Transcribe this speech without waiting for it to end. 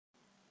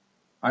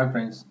Hi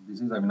friends,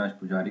 this is Avinash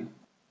Pujari.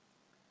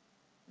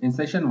 In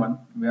session 1,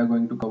 we are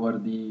going to cover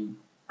the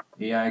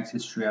AIX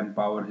history and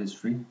power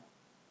history.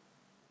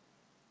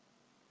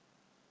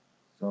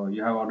 So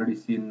you have already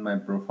seen my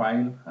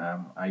profile.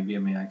 I'm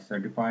IBM AIX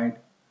certified.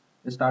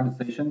 Let's start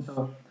the session.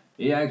 So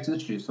AIX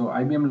history. So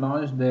IBM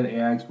launched their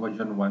AIX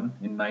version 1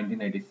 in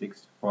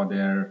 1986 for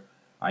their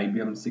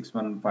IBM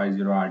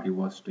 6150 RT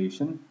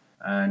workstation,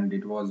 and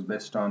it was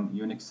based on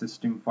Unix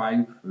System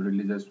 5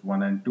 releases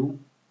 1 and 2.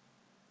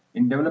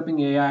 In developing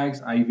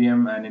AIX,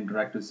 IBM and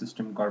Interactive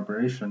System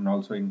Corporation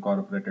also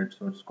incorporated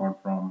source code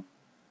from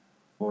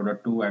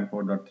 4.2 and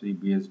 4.3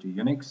 BSD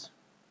Unix.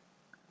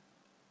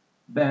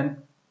 Then,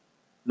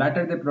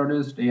 later they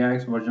produced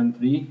AIX version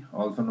 3,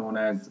 also known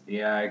as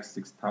AIX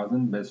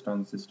 6000, based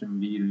on System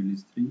V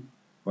Release 3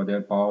 for their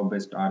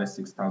power-based RS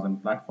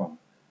 6000 platform.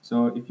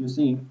 So if you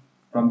see,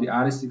 from the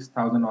RS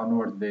 6000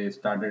 onwards, they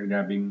started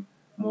grabbing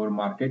more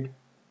market.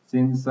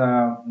 Since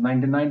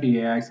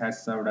 1990, AIX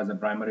has served as a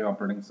primary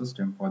operating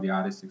system for the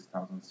RS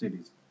 6000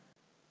 series.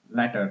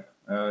 Later,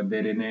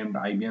 they renamed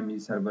IBM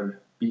eServer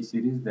P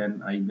series, then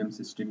IBM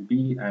System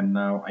P, and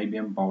now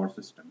IBM Power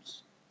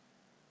Systems.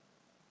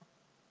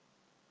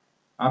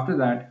 After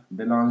that,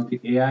 they launched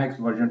the AIX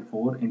version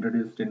 4,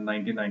 introduced in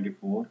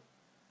 1994.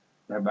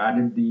 They have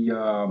added the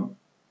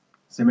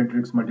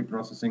symmetrics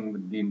multiprocessing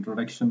with the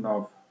introduction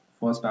of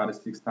first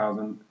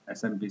RS6000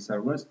 SMP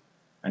servers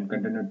and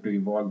continued to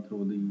evolve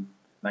through the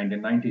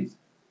 1990s.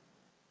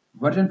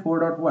 Version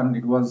 4.1,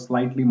 it was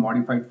slightly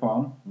modified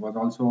form, was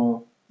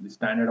also the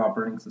standard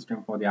operating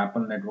system for the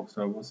Apple network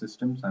server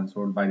systems and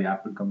sold by the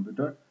Apple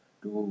Computer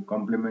to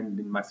complement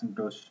the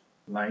Macintosh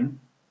line.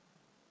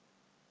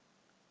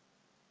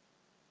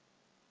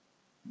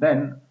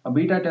 Then a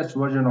beta test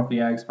version of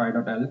AIX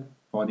 5.L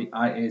for the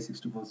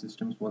IA64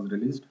 systems was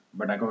released,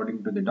 but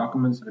according to the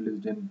documents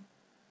released in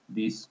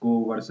the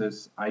SCO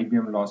versus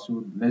IBM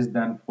lawsuit, less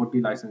than 40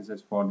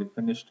 licenses for the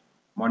finished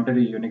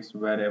Monterey Unix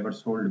were ever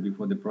sold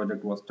before the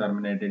project was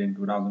terminated in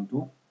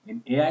 2002.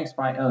 In AIX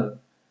 5L,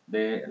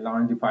 they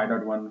launched the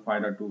 5.1,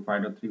 5.2,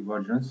 5.3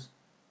 versions.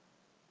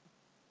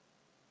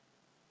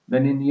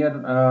 Then in year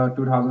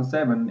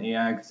 2007,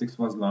 AIX 6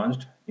 was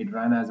launched. It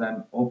ran as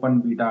an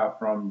open beta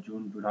from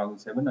June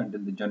 2007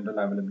 until the general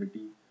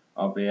availability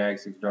of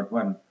AIX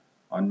 6.1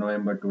 on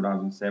November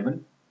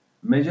 2007.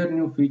 Major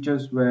new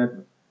features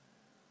were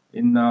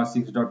in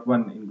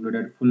 6.1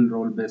 included full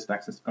role-based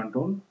access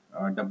control,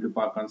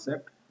 WPA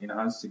concept,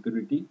 enhanced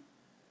security,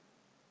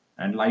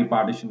 and live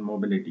partition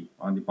mobility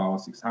on the Power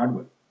 6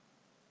 hardware.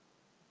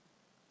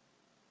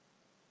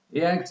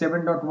 AIX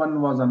 7.1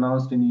 was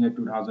announced in year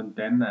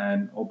 2010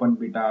 and open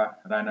beta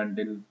ran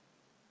until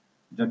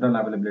general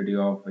availability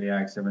of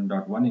AIX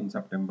 7.1 in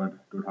September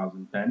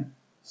 2010.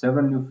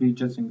 Several new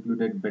features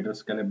included better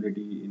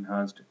scalability,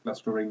 enhanced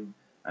clustering,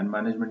 and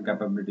management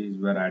capabilities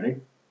were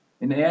added.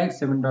 In AIX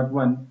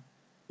 7.1,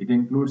 it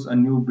includes a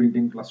new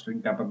built-in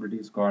clustering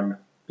capabilities called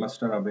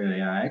Cluster Aware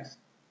AIX.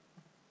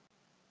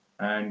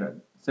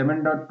 And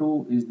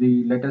 7.2 is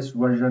the latest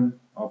version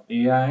of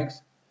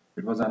AIX.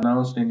 It was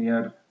announced in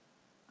year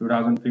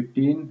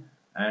 2015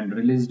 and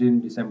released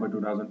in December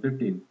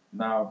 2015.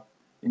 Now,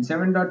 in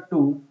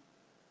 7.2,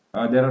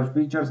 there are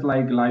features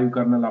like live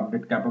kernel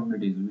update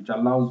capabilities, which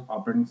allows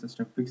operating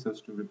system fixes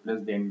to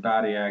replace the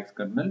entire AIX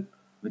kernel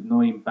with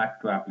no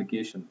impact to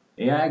application.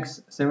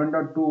 AIX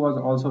 7.2 was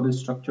also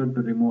restructured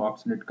to remove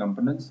obsolete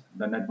components.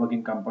 The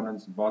networking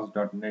components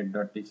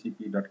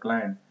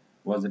boss.net.tcp.client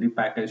was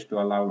repackaged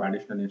to allow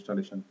additional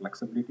installation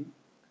flexibility.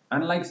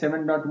 Unlike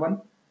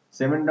 7.1,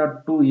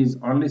 7.2 is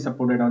only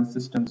supported on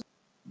systems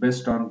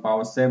based on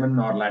Power 7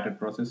 or later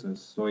processors.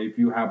 So if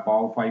you have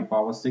Power 5,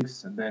 Power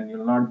 6, then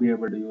you'll not be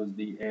able to use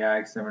the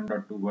AIX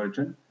 7.2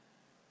 version.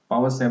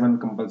 Power 7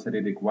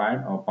 compulsory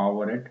required or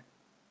Power 8.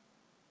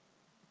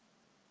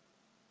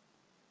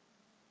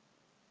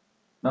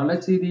 Now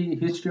let's see the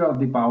history of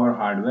the Power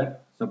hardware.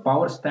 So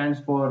Power stands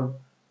for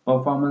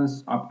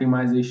performance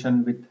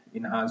optimization with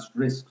enhanced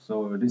RISC.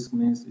 So RISC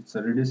means it's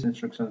a reduced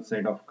instruction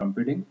set of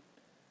computing.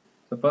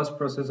 The first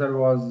processor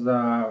was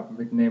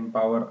with name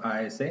Power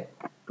ISA. It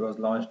was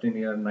launched in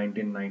year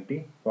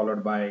 1990,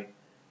 followed by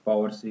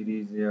Power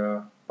series,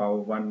 Power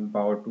 1,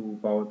 Power 2,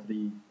 Power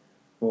 3,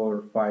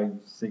 4, 5,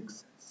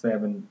 6,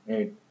 7,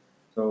 8.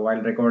 So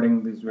while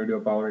recording this video,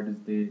 Power 8 is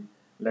the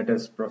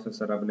latest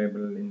processor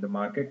available in the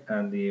market,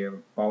 and the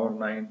Power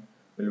 9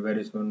 will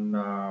very soon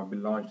be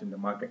launched in the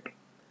market.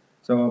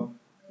 So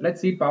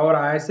let's see Power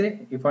ISA.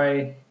 If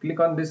I click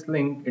on this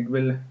link, it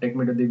will take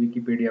me to the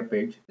Wikipedia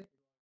page.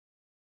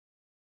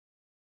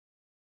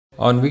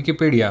 On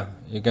Wikipedia,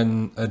 you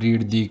can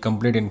read the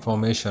complete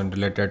information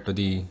related to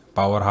the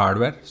Power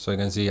hardware. So you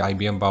can see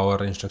IBM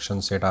Power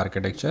instruction set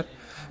architecture.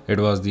 It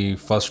was the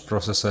first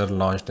processor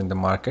launched in the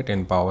market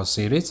in Power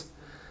series.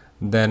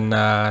 Then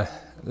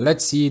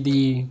let's see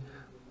the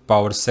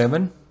Power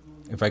 7.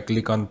 If I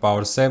click on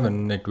Power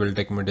 7, it will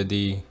take me to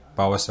the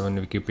Power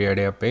 7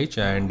 Wikipedia page,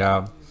 and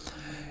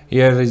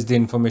Here is the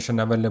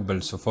information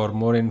available. So for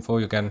more info,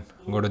 you can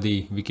go to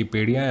the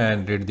Wikipedia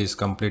and read this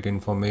complete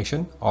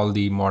information. All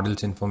the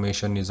models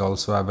information is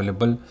also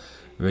available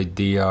with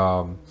the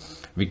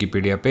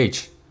Wikipedia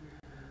page.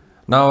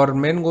 Now our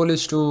main goal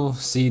is to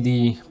see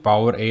the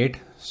Power 8.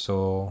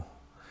 So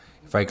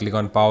if I click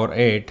on Power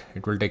 8,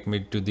 it will take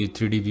me to the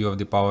 3D view of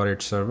the Power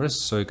 8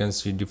 servers. So you can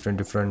see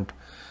different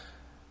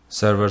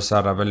servers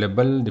are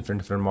available,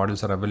 different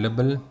models are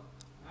available.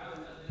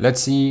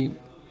 Let's see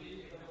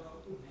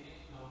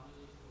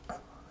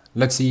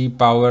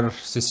Power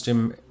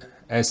System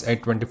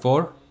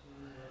S824,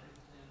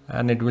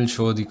 and it will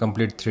show the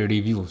complete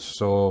 3D view.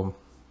 So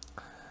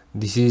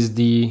this is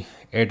the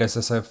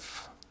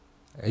 8SSF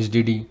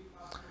HDD.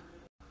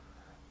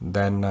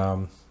 Then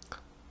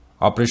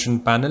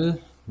operation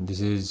panel, this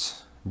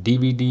is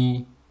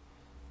DVD,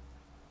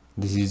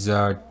 this is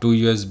a 2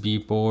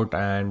 USB port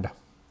and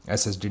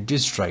SSD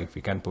disk drive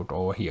we can put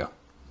over here.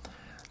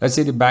 Let's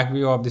see the back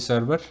view of the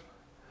server,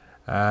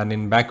 and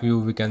in back view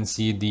we can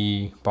see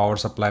the power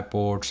supply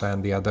ports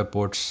and the other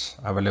ports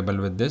available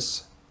with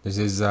this. This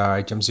is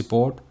HMC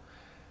port,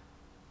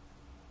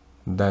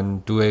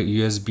 then to a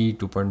USB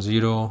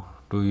 2.0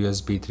 to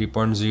USB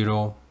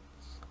 3.0,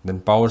 then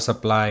power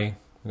supply.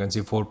 You can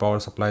see 4 power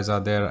supplies are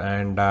there,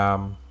 and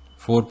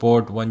 4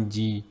 port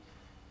 1G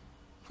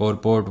 4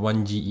 port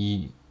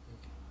 1GE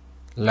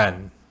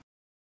LAN.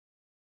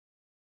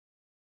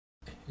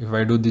 If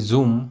I do the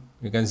zoom,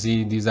 you can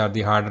see these are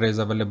the hard drives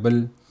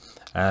available,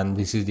 and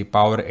this is the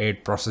Power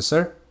 8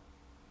 processor.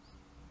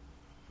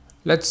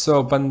 Let's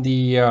open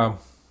the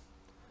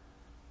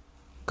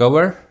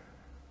cover,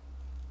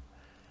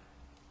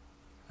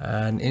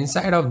 and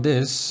inside of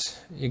this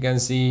you can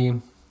see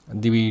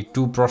the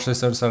 2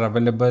 processors are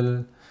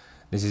available.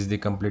 This is the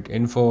complete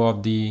info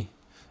of the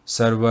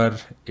server.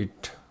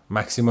 It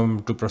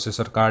maximum 2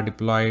 processor card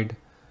deployed,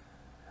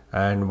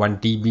 and 1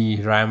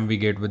 TB RAM we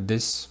get with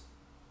this.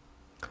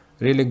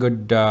 Really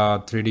good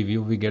 3D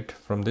view we get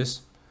from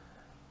this.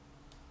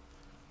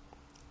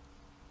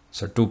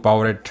 So 2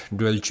 Power 8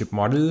 dual chip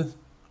model,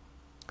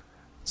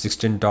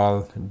 16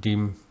 tall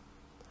DIMM,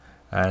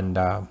 and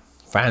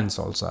fans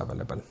also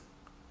available.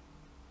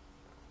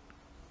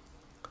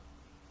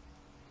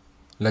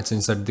 Let's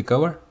insert the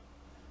cover.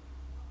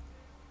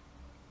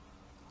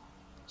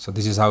 So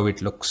this is how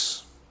it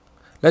looks.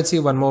 Let's see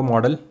one more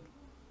model.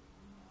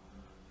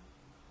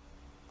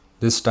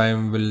 This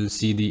time we'll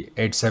see the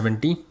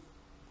 870.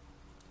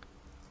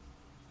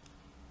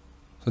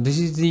 So this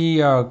is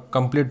the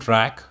complete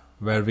rack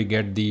where we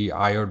get the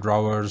IO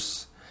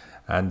drawers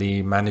and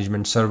the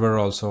management server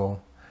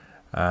also,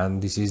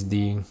 and this is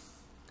the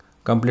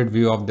complete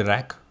view of the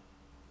rack.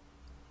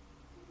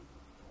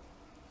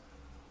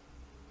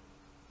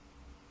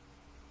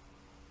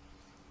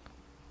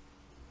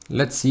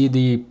 Let's see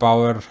the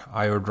power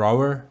IO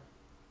drawer.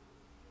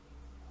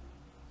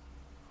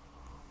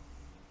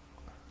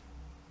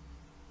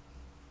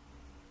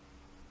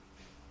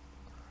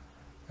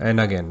 And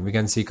again we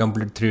can see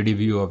complete 3D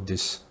view of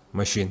this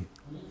machine.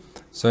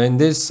 So in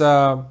this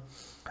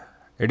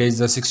it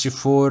is a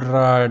 64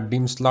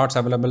 DIMM slots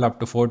available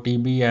up to 4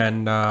 TB,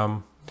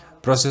 and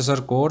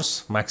processor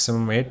cores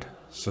maximum 8.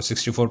 So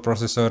 64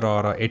 processor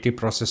or 80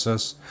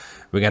 processors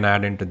we can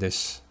add into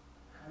this.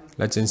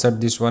 Let's insert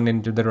this one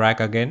into the rack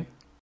again.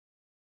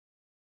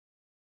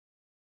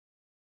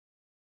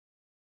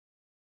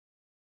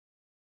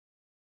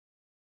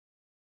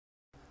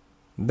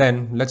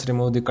 Then let's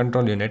remove the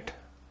control unit,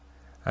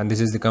 and this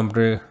is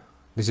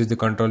the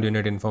control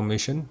unit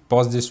information.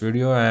 Pause this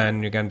video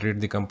and you can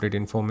read the complete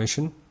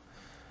information.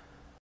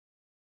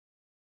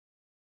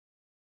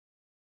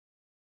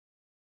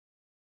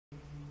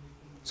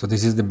 So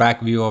this is the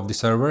back view of the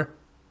server.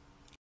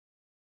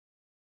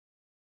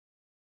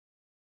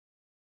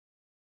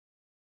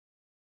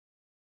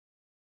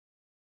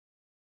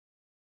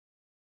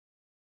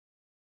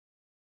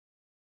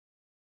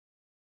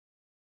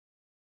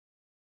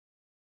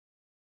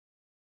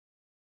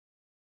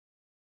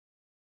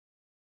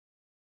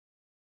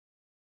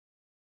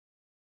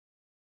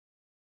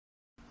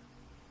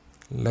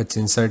 Let's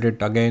insert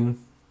it again,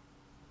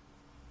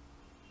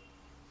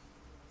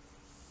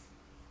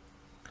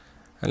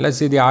 and let's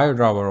see the IO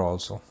drawer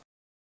also.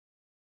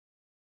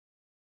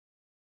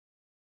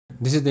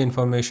 This is the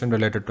information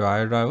related to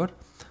IO driver.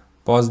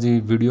 Pause the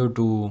video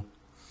to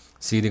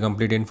see the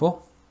complete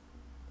info,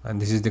 and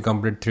this is the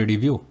complete 3D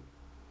view.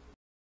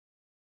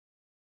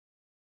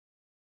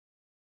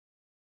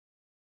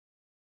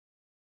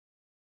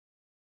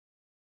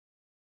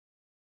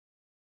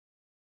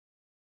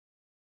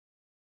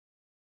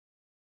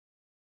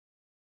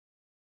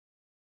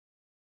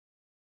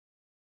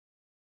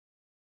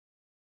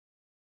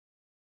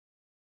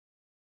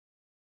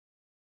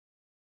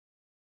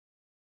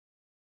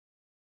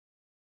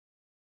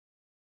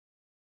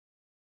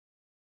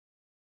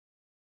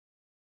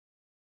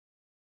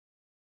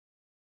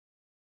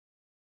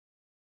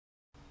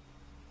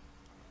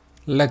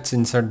 Let's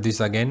insert this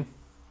again.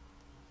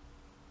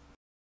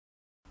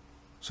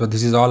 So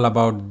this is all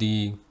about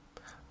the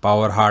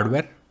power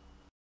hardware.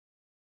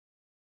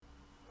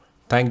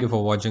 Thank you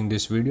for watching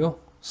this video.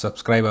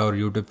 Subscribe our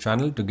YouTube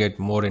channel to get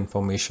more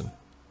information.